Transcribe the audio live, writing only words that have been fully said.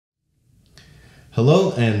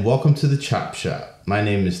Hello and welcome to the Chop Shop. My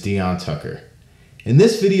name is Dion Tucker. In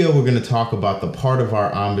this video, we're going to talk about the part of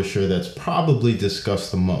our embouchure that's probably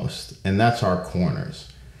discussed the most, and that's our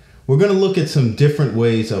corners. We're going to look at some different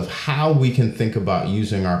ways of how we can think about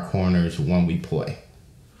using our corners when we play.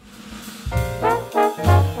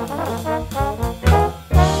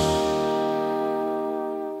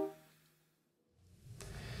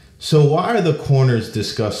 So why are the corners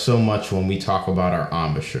discussed so much when we talk about our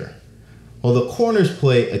embouchure? Well, the corners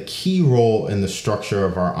play a key role in the structure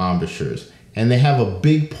of our embouchures, and they have a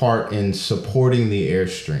big part in supporting the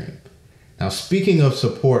airstream. Now, speaking of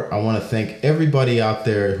support, I want to thank everybody out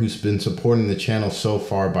there who's been supporting the channel so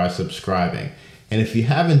far by subscribing. And if you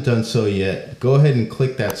haven't done so yet, go ahead and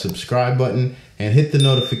click that subscribe button and hit the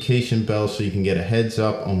notification bell so you can get a heads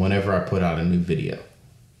up on whenever I put out a new video.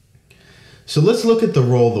 So let's look at the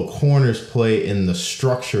role the corners play in the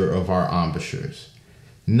structure of our embouchures.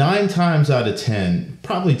 9 times out of 10,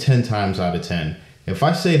 probably 10 times out of 10, if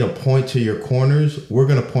I say to point to your corners, we're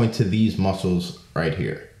going to point to these muscles right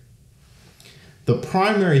here. The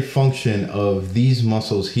primary function of these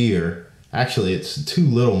muscles here, actually it's 2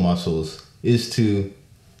 little muscles, is to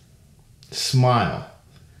smile.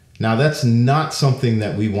 Now that's not something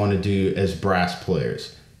that we want to do as brass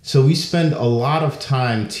players. So we spend a lot of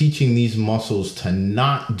time teaching these muscles to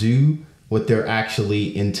not do what they're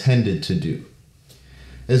actually intended to do.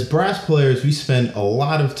 As brass players, we spend a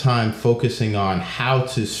lot of time focusing on how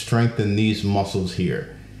to strengthen these muscles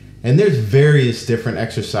here. And there's various different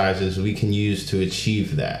exercises we can use to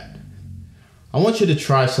achieve that. I want you to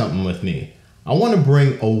try something with me. I want to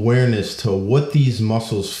bring awareness to what these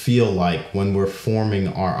muscles feel like when we're forming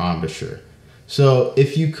our embouchure. So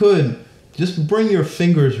if you could, just bring your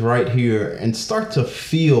fingers right here and start to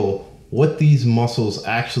feel what these muscles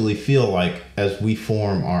actually feel like as we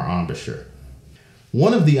form our embouchure.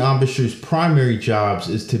 One of the embouchure's primary jobs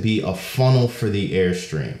is to be a funnel for the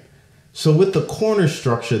airstream. So with the corner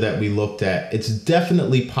structure that we looked at, it's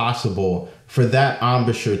definitely possible for that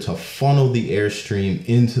embouchure to funnel the airstream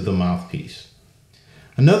into the mouthpiece.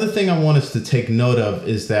 Another thing I want us to take note of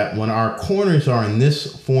is that when our corners are in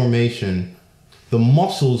this formation, the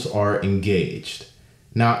muscles are engaged.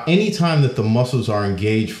 Now, anytime that the muscles are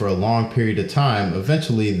engaged for a long period of time,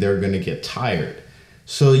 eventually they're going to get tired.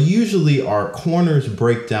 So usually our corners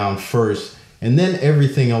break down first, and then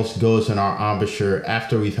everything else goes in our embouchure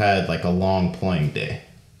after we've had like a long playing day.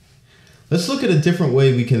 Let's look at a different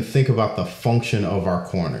way we can think about the function of our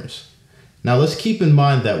corners. Now let's keep in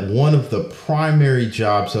mind that one of the primary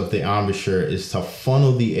jobs of the embouchure is to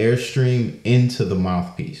funnel the airstream into the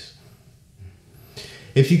mouthpiece.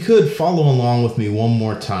 If you could follow along with me one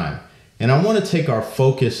more time. And I want to take our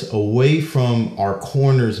focus away from our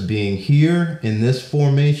corners being here in this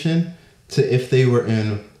formation to if they were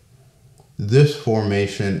in this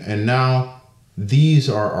formation, and now these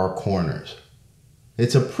are our corners.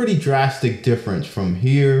 It's a pretty drastic difference from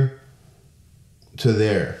here to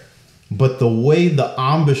there, but the way the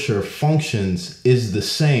embouchure functions is the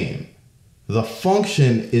same. The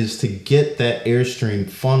function is to get that airstream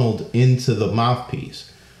funneled into the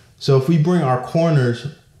mouthpiece. So if we bring our corners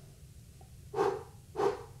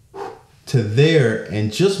to there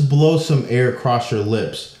and just blow some air across your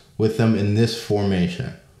lips with them in this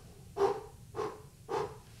formation.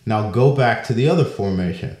 Now go back to the other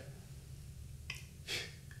formation.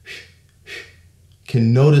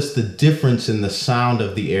 Can notice the difference in the sound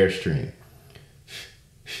of the airstream.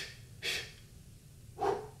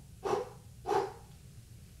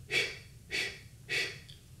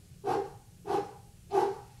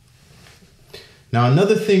 Now,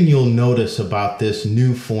 another thing you'll notice about this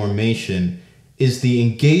new formation is the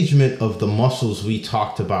engagement of the muscles we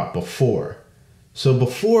talked about before. So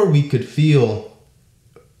before we could feel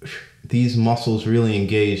these muscles really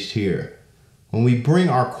engaged here. When we bring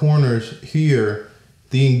our corners here,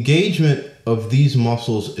 the engagement of these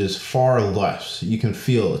muscles is far less. You can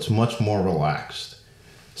feel it's much more relaxed.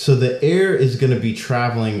 So the air is going to be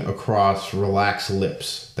traveling across relaxed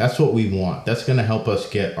lips. That's what we want. That's going to help us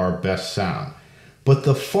get our best sound. But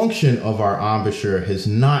the function of our embouchure has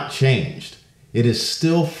not changed. It is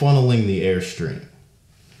still funneling the airstream.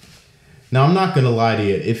 Now, I'm not going to lie to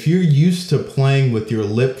you. If you're used to playing with your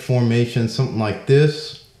lip formation, something like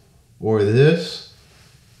this or this,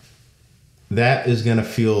 that is going to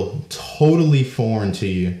feel totally foreign to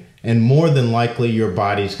you. And more than likely, your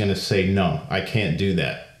body's going to say, no, I can't do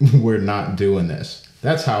that. We're not doing this.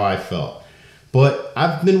 That's how I felt. But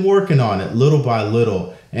I've been working on it little by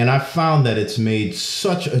little. And I found that it's made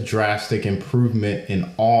such a drastic improvement in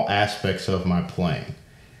all aspects of my playing.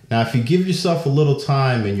 Now, if you give yourself a little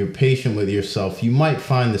time and you're patient with yourself, you might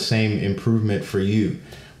find the same improvement for you.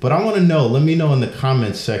 But I want to know, let me know in the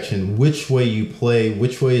comments section which way you play,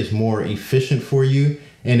 which way is more efficient for you.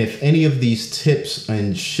 And if any of these tips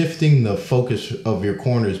and shifting the focus of your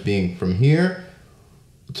corners being from here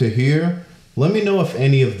to here, let me know if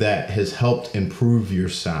any of that has helped improve your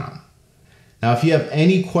sound. Now, if you have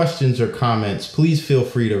any questions or comments, please feel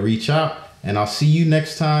free to reach out, and I'll see you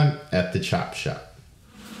next time at the Chop Shop.